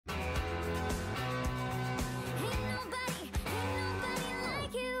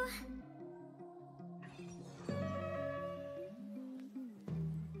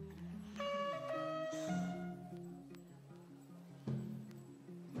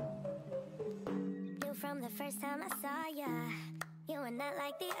from the first time I saw ya. You were not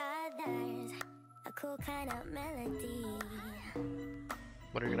like the others, a cool kind of melody.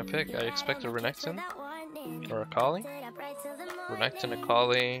 What are you gonna pick? I expect a Renekton or a Kali. Renekton, a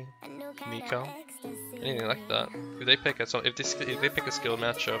Kali, Miko, anything like that. If they pick a skill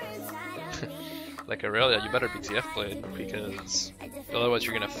matchup like Irelia, you better be TF Blade, because otherwise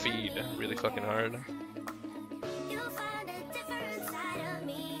you're gonna feed really fucking hard.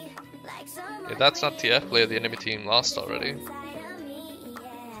 If that's not TF Blade, the enemy team lost already.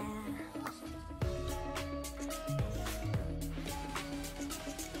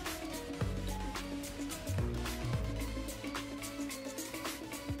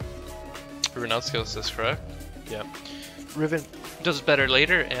 Renowned skills is correct. Yeah. Riven does better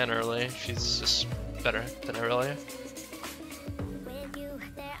later and early. She's just better than Irelia.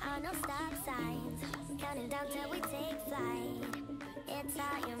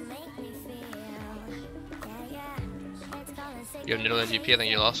 You have Nidalee GP, I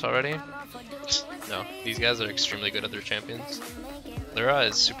think you lost already? No, these guys are extremely good at their champions. Lyra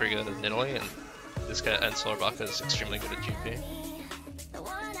is super good at Nidalee, and this guy and Solarbaka is extremely good at GP.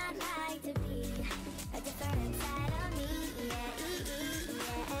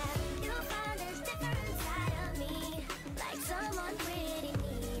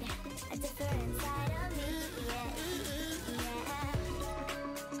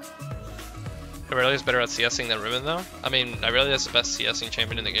 Irelia is better at CSing than Riven though. I mean, Irelia is the best CSing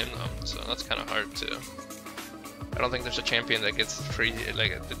champion in the game though, so that's kind of hard to. I don't think there's a champion that gets free,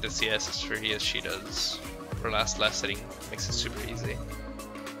 like the CS as free as she does. Her last setting makes it super easy.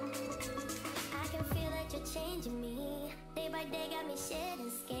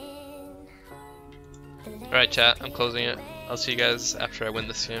 Alright chat, I'm closing it. I'll see you guys after I win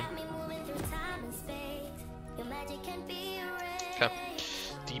this game. Okay.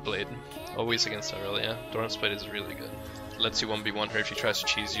 D-Blade. Always against Irelia. Doran's Blade is really good. Lets you 1v1 her if she tries to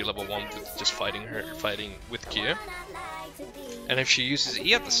cheese you level 1 with just fighting with Q. And if she uses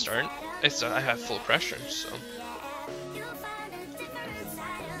E at the start, I have full pressure, so.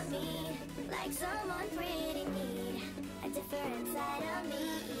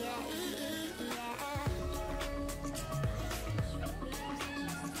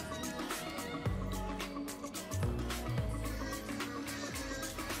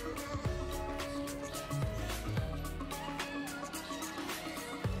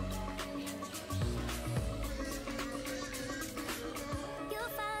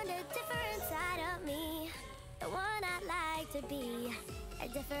 To be a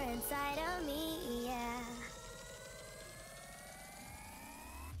different side of me, yeah.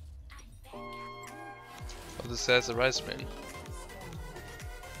 Oh, this guy's a Rise main.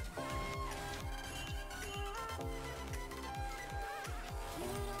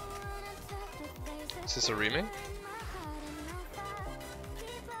 Is this a remake?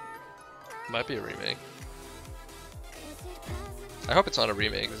 Might be a remake. I hope it's not a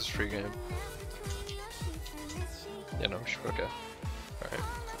remake, this is a free game. Yeah, no, sure, okay. Alright,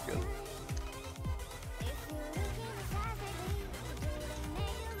 good.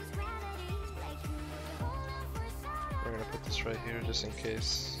 We're gonna put this right here just in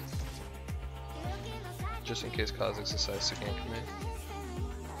case. Just in case Kha'Zix decides to gank me.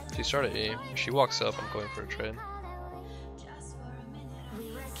 She started E. If she walks up, I'm going for a trade.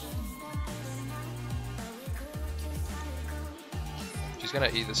 She's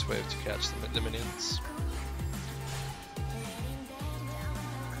gonna E this wave to catch the minions.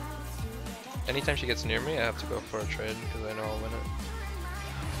 Anytime she gets near me, I have to go for a trade because I know I'll win it.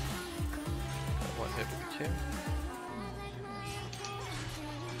 Got one hit with the Q.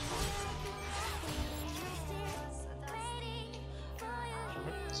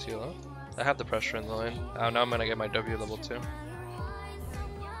 Seal up. I have the pressure in the lane. Oh, now I'm gonna get my W level 2.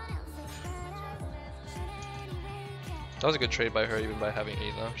 That was a good trade by her, even by having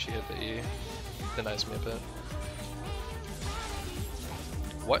E though. She hit the E. Denies me a bit.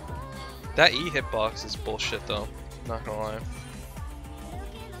 What? That E hitbox is bullshit though, not gonna lie.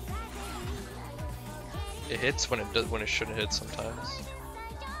 It hits when it shouldn't hit sometimes.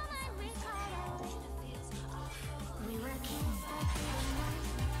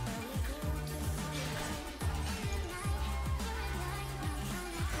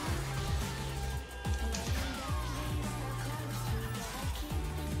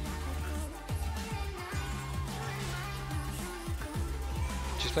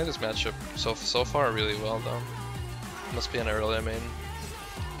 She's playing this matchup so far really well though. Must be an Irelia main.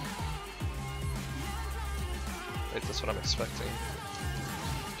 Wait, that's what I'm expecting.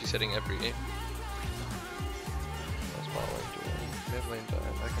 She's hitting every 8. What's my lane doing? We have lane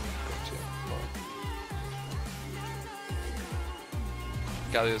dive. I can go too. Come on.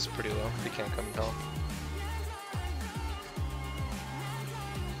 Galio's pretty low. He can't come and help.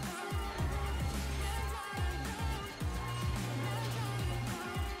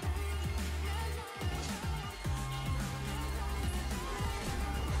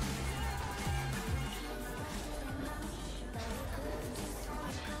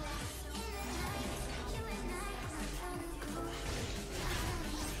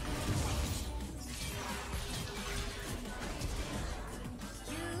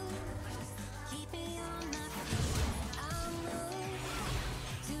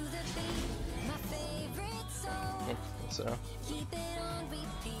 So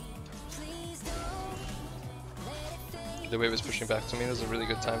the wave is pushing back to me. This is a really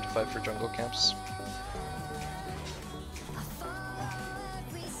good time to fight for jungle camps.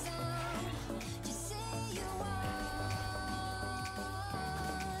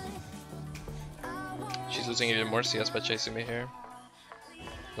 She's losing even more CS by chasing me here.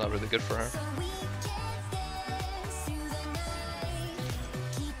 Not really good for her.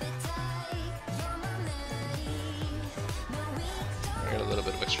 I get a little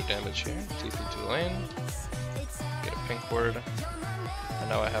bit of extra damage here. TP to lane. Get a pink ward. And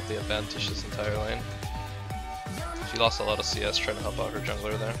now I have the advantage this entire lane. She lost a lot of CS trying to help out her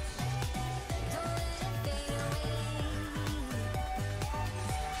jungler there.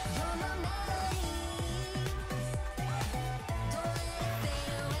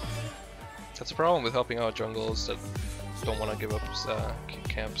 That's the problem with helping out jungles that don't want to give up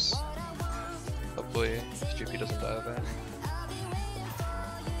camps. Hopefully GP doesn't die there.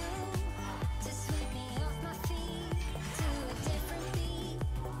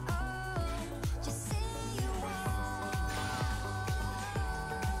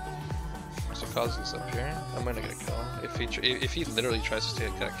 So Kazu's up here. I'm gonna get a kill. If he literally tries to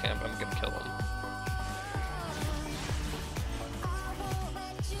take that camp, I'm gonna kill him.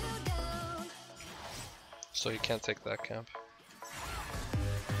 So you can't take that camp.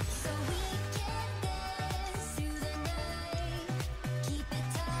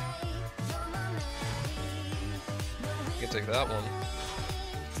 You can take that one.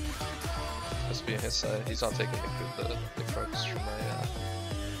 Must be on his side. He's not taking the crux from my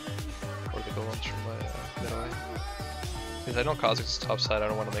or the golems from my middle lane. Because I know Kha'Zix's top side. I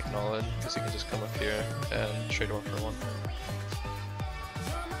don't want to make an all-in because he can just come up here and trade 1-for-1.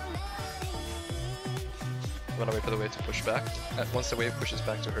 I'm gonna wait for the wave to push back. Once the wave pushes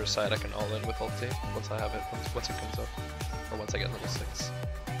back to her side, I can all in with ulti. Once I have it, once it comes up, or once I get level 6.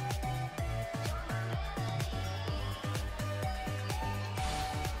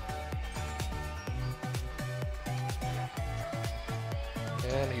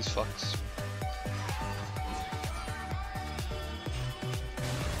 And he's fucked.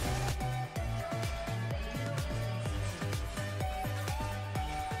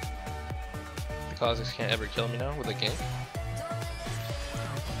 Kha'Zix can't ever kill me now with a gank.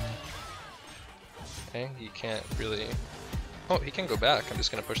 Okay, he can't really... Oh, he can go back. I'm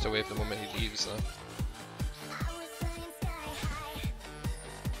just gonna push the wave the moment he leaves though.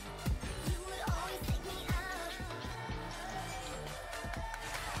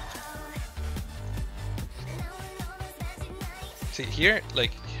 See, here,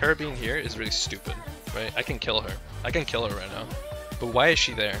 like, her being here is really stupid, right? I can kill her. I can kill her right now. But why is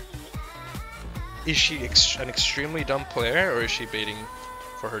she there? Is she an extremely dumb player, or is she baiting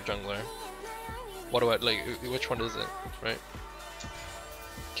for her jungler? What do I, like, which one is it, right?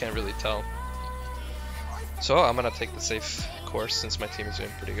 Can't really tell. So I'm gonna take the safe course since my team is doing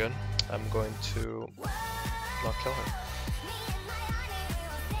pretty good. I'm going to not kill her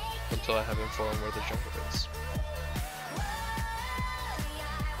until I have info on where the jungler is.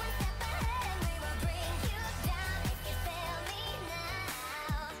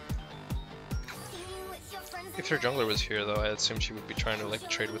 If her jungler was here though, I assume she would be trying to like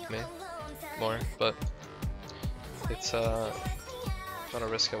trade with me more, but it's not a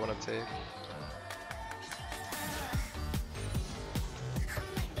risk I want to take.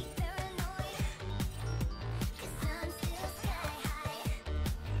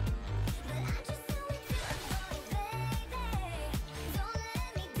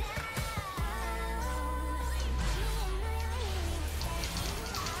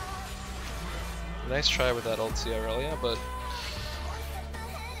 Nice try with that ulti Irelia, but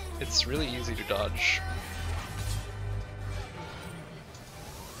it's really easy to dodge.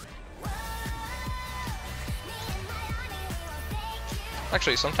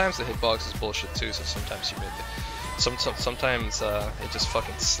 Actually, sometimes the hitbox is bullshit too, so sometimes you make it. Sometimes it just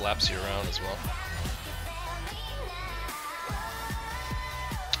fucking slaps you around as well.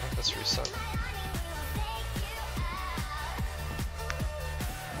 Oh, let's reset.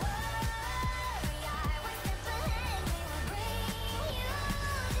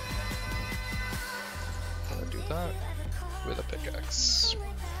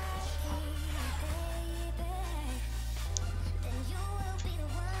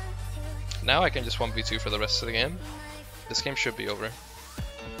 Now I can just 1v2 for the rest of the game. This game should be over.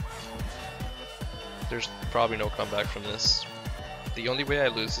 There's probably no comeback from this. The only way I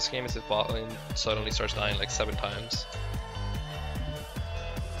lose this game is if bot lane suddenly starts dying like 7 times.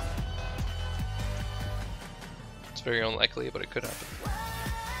 It's very unlikely, but it could happen.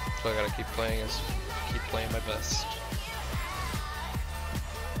 So I gotta keep playing my best.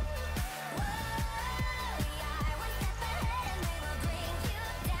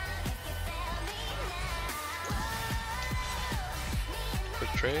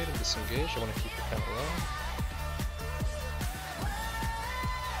 Quick trade and disengage. I want to keep the count low.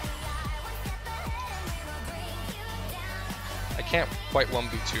 I can't quite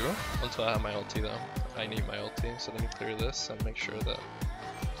 1v2 until I have my ulti though. I need my ulti, so let me clear this and make sure that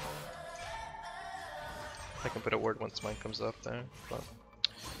I can put a word once mine comes up there. But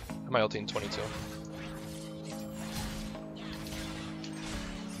I have my ulti in 22.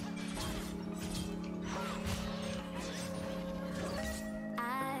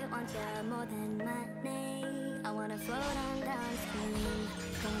 I want you more than money. I wanna float on downstream.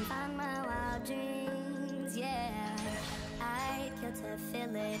 Go and find my wild dreams, yeah. I'd kill to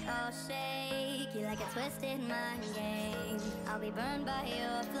feel it all shake you like a twisted mind game. I'll be burned by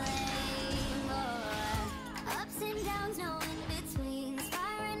your flame, oh. Ups and downs, no in between.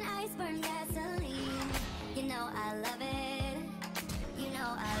 Fire and ice, burn gasoline. You know I love it. You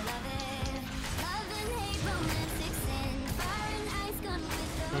know I love it. Love and hate, romantic sin. Fire and ice, gun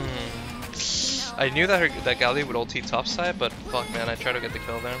with the wind. I knew that Galli would ulti topside, but fuck man, I tried to get the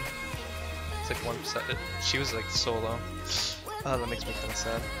kill there. It's like 1%. She was like so low. Oh, that makes me kind of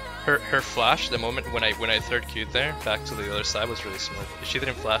sad. Her flash, the moment when I third queued there, back to the other side was really smart. If she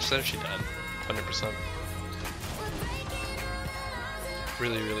didn't flash there, she died. 100%.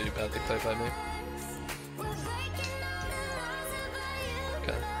 Really, really badly played by me.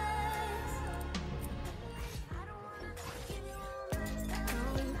 Okay.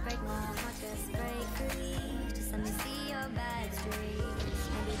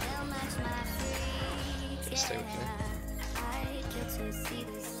 Stay with me.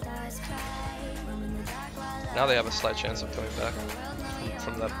 Now they have a slight chance of coming back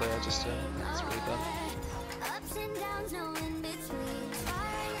from that play I just did. It's really bad.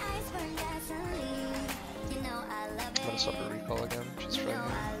 I'm gonna stop her recall again. She's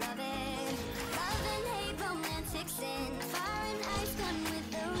frightening.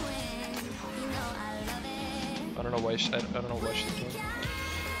 I don't know why she's doing it.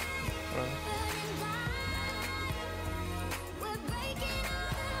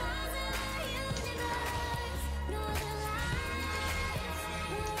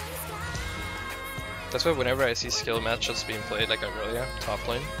 That's why whenever I see skill matchups being played like Irelia, top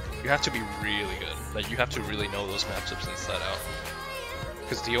lane, you have to be really good. Like you have to really know those matchups inside out.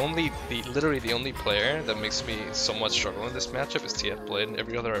 Because literally the only player that makes me somewhat struggle in this matchup is TF Blade, and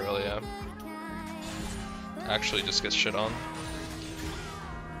every other Irelia actually just gets shit on.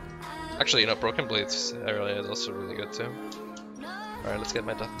 Actually, you know, Broken Blade's Irelia is also really good too. Alright, let's get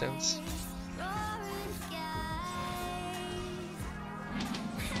my Death Dance.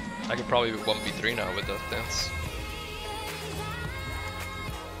 I could probably 1v3 now with Death Dance.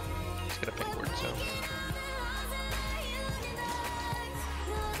 Let's get a pink word too.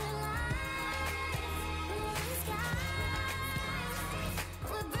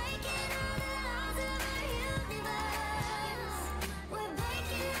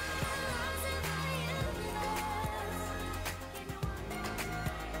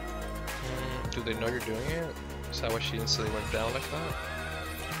 Do they know you're doing it? Is that why she instantly went down like that?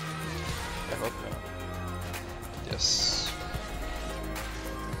 I hope not. Yes.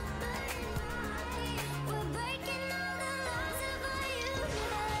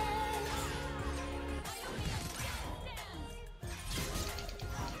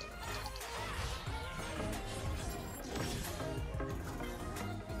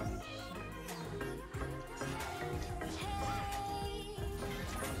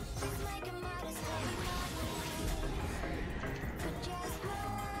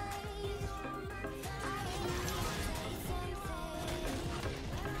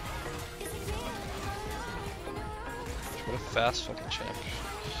 What a fast fucking champ.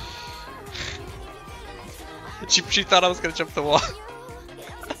 she thought I was gonna jump the wall.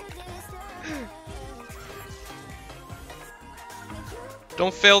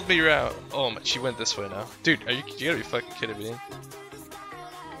 Don't fail me around. Oh my, she went this way now. Dude, you gotta be fucking kidding me.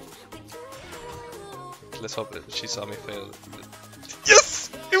 Let's hope that she saw me fail. Yes!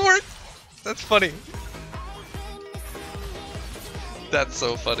 It worked! That's funny. That's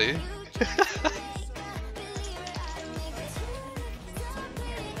so funny.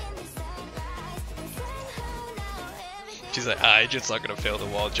 She's like, Adrian's not gonna fail the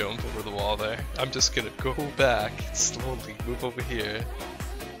wall jump over the wall there. I'm just gonna go back, slowly move over here.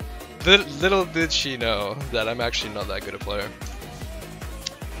 Little did she know that I'm actually not that good a player.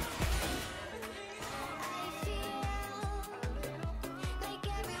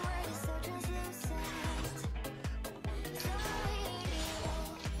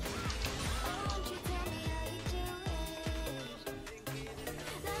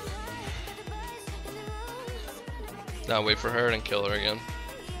 Now wait for her and kill her again.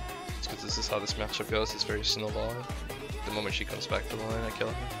 It's because this is how this matchup goes. It's very snowballing. The moment she comes back to the line, I kill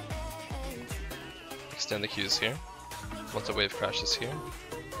her. Extend the Qs here. Once the wave crashes here,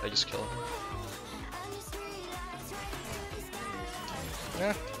 I just kill her.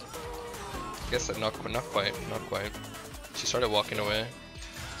 Yeah. I guess that not quite. She started walking away.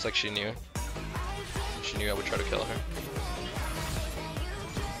 It's like she knew. She knew I would try to kill her.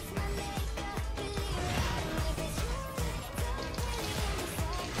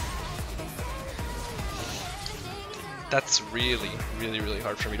 That's really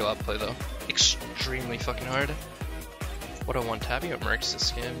hard for me to outplay though. Extremely fucking hard. What I want Tabby or Mercs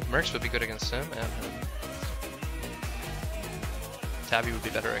this game? Mercs would be good against him, and Tabby would be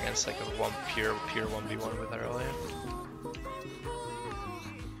better against like a pure 1v1 with Irelia.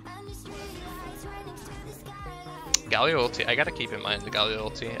 Galio ulti, I gotta keep in mind the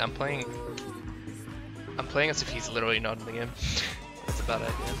Galio ulti. I'm playing as if he's literally not in the game. That's a bad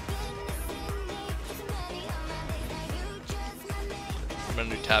idea. I'm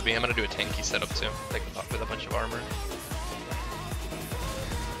gonna do Tabby. I'm gonna do a tanky setup too, like with a bunch of armor.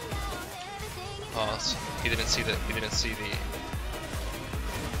 Oh, so he didn't see the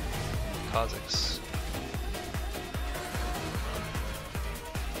Kazakhs.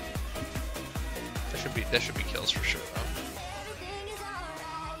 That should be kills for sure though.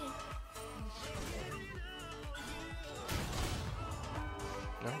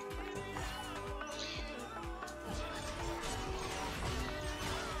 No?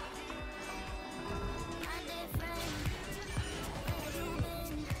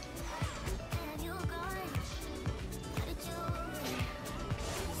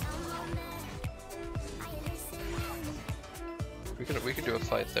 We could do a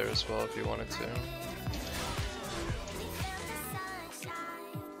fight there as well if you wanted to.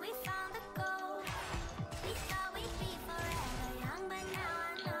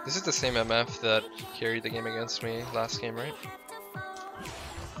 This is the same MF that carried the game against me last game, right?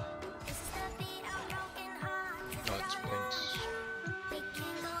 Oh, it's blinked.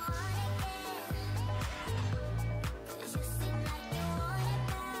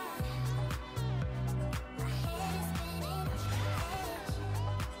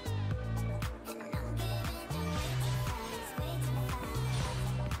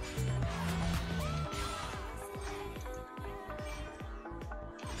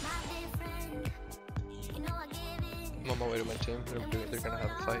 I'm on my way to my team. They're gonna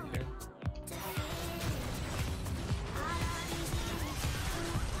have a fight here.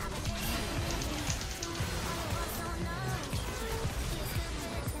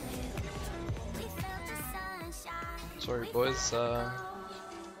 Sorry boys, my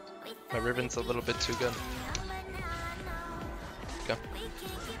Riven's a little bit too good. Okay.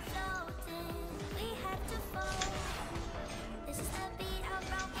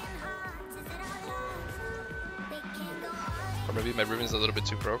 Or maybe my Riven's a little bit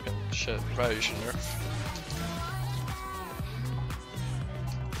too broken. Shit, probably you should nerf.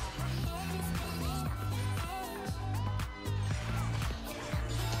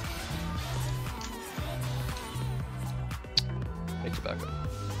 Need to back up.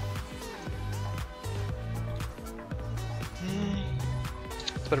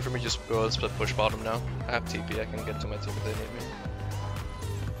 It's better for me just go and split push bottom now. I have TP, I can get to my team if they need me.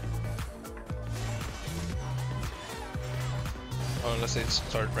 Oh, unless they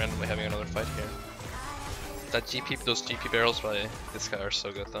start randomly having another fight here. That GP, those GP barrels by this guy are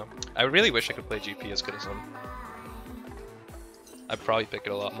so good though. I really wish I could play GP as good as him. I'd probably pick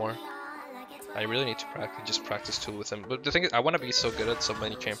it a lot more. I really need to practice tool with him. But the thing is, I want to be so good at so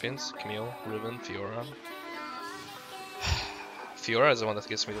many champions. Camille, Riven, Fiora. Fiora is the one that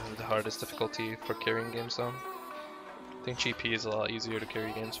gives me the hardest difficulty for carrying games though. I think GP is a lot easier to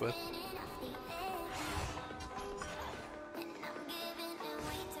carry games with.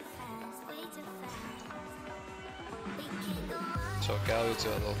 So Galio to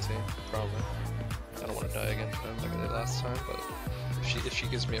ulti, probably. I don't want to die again for him like I did last time, but if she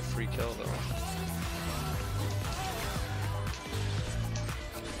gives me a free kill though.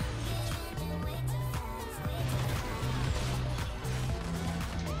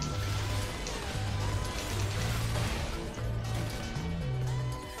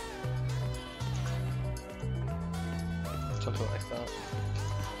 something like that.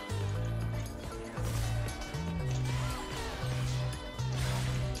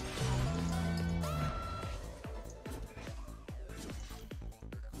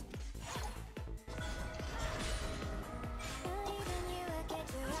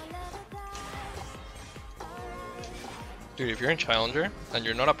 Dude, if you're in Challenger and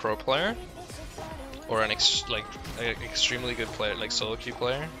you're not a pro player or an extremely good player, like solo queue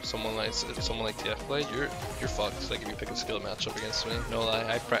player, someone like TF played, you're fucked. Like if you pick a skill matchup against me, no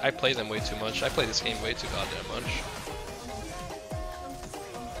lie, I play them way too much. I play this game way too goddamn much.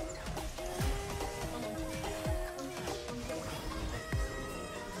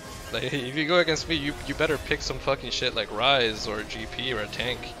 Like if you go against me, you better pick some fucking shit like Ryze or GP or a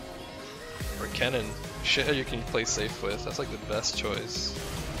tank or Kennen. Shit you can play safe with. That's like the best choice.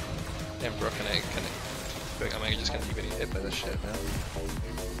 Damn, bro, am I just gonna keep getting hit by this shit, man?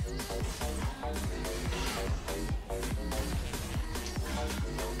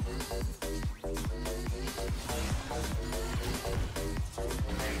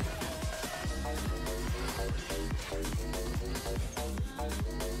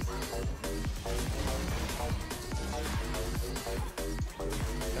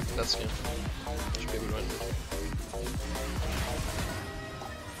 Yeah, that's good. Should be able to win it.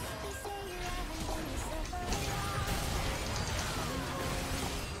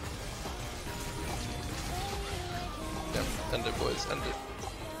 Yeah, end it, boys, end it.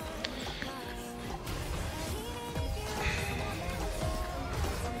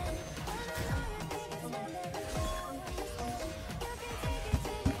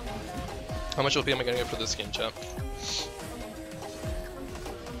 How much OP am I gonna get for this game, chat?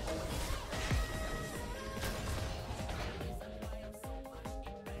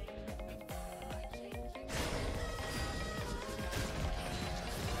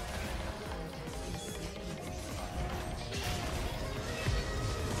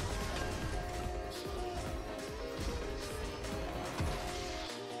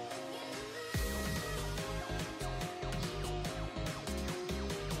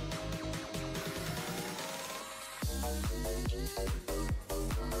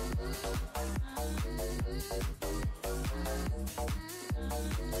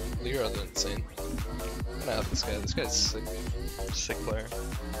 Lyra's insane. I'm gonna have this guy. This guy's sick. Sick player.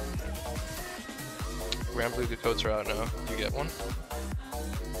 Grand Blue coats are out now. Do you get one?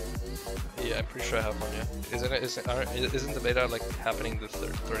 Yeah, I'm pretty sure I have one, yeah. Isn't the beta like happening the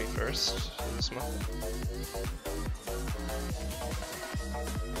 31st of this month?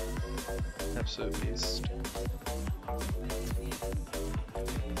 Absolute beast.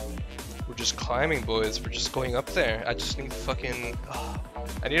 We're just climbing, boys. We're just going up there. I just need fucking...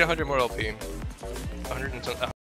 I need 100 more LP. 110.